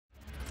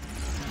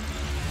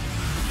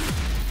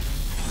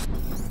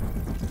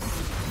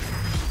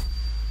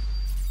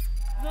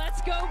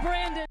Let's go,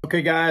 Brandon.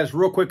 Okay, guys,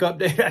 real quick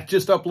update. I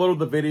just uploaded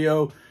the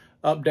video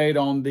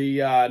update on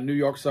the New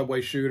York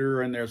subway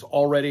shooter, and there's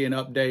already an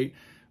update.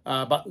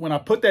 But when I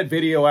put that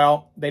video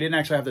out, they didn't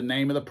actually have the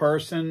name of the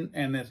person,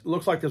 and it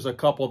looks like there's a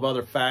couple of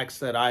other facts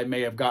that I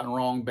may have gotten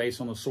wrong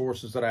based on the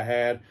sources that I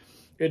had.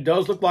 It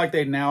does look like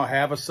they now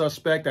have a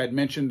suspect. I'd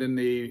mentioned in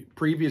the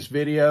previous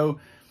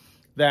video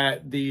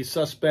that the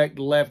suspect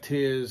left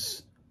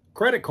his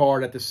credit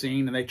card at the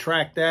scene, and they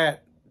tracked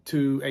that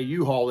to a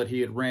U-Haul that he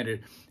had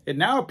rented. It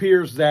now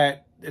appears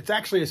that it's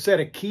actually a set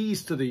of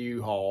keys to the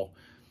U-Haul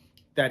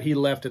that he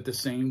left at the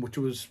scene, which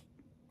was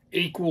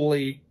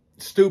equally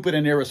stupid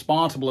and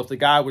irresponsible if the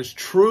guy was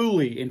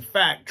truly, in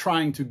fact,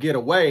 trying to get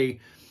away,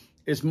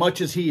 as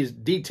much as he is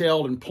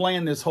detailed and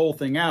planned this whole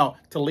thing out.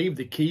 To leave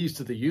the keys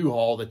to the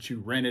U-Haul that you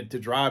rented to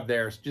drive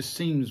there just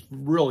seems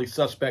really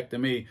suspect to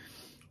me.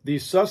 The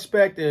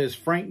suspect is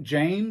Frank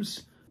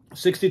James,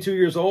 62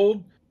 years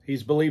old.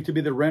 He's believed to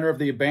be the renter of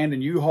the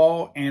abandoned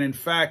U-Haul. And in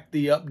fact,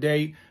 the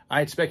update, I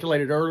had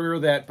speculated earlier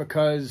that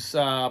because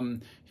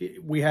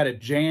we had a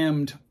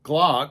jammed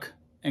Glock,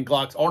 and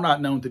Glocks are not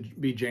known to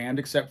be jammed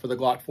except for the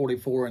Glock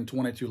 44 and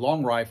 22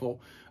 long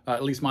rifle,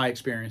 at least my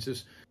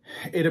experiences.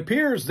 It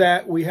appears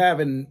that we have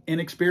an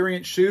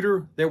inexperienced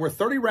shooter. There were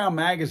 30-round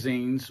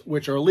magazines,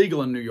 which are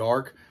illegal in New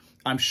York.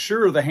 I'm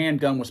sure the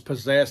handgun was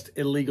possessed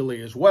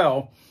illegally as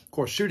well. Of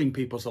course, shooting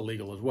people is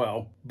illegal as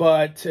well.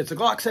 But it's a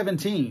Glock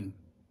 17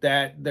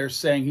 that they're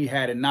saying he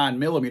had a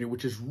 9mm,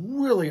 which is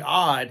really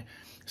odd.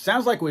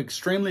 Sounds like an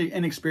extremely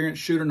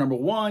inexperienced shooter. Number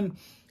one,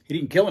 he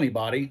didn't kill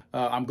anybody.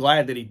 I'm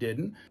glad that he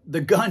didn't. The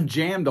gun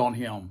jammed on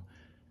him.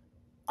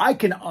 I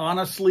can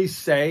honestly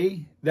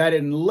say that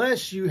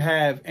unless you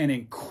have an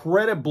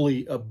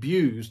incredibly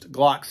abused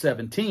Glock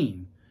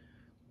 17,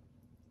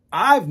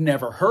 I've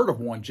never heard of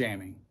one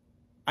jamming.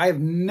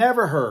 I've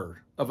never heard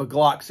of a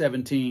Glock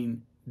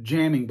 17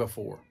 jamming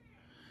before.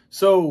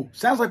 So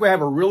sounds like we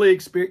have a really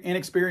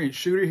inexperienced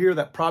shooter here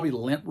that probably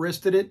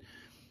limp-wristed it.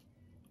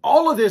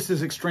 All of this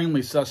is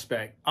extremely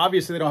suspect.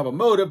 Obviously, they don't have a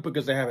motive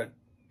because they haven't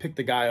picked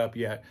the guy up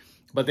yet,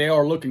 but they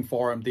are looking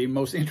for him. The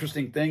most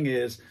interesting thing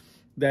is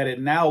that it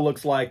now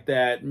looks like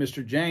that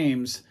Mr.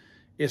 James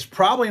is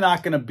probably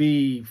not going to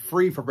be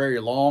free for very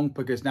long,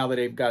 because now that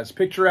they've got his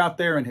picture out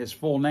there and his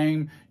full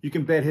name, you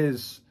can bet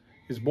his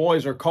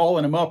boys are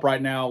calling him up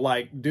right now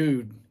like,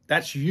 dude,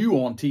 that's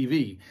you on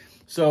TV.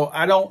 So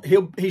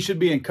he should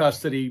be in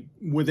custody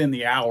within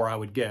the hour, I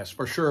would guess.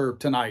 For sure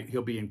tonight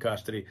he'll be in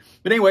custody.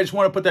 But anyway, I just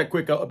want to put that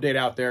quick update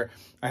out there.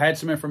 I had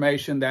some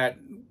information that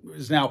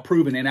is now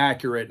proven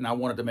inaccurate, and I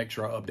wanted to make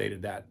sure I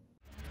updated that.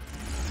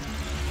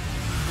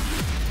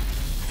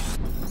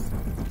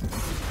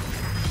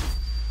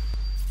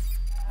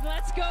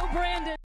 Let's go, Brandon.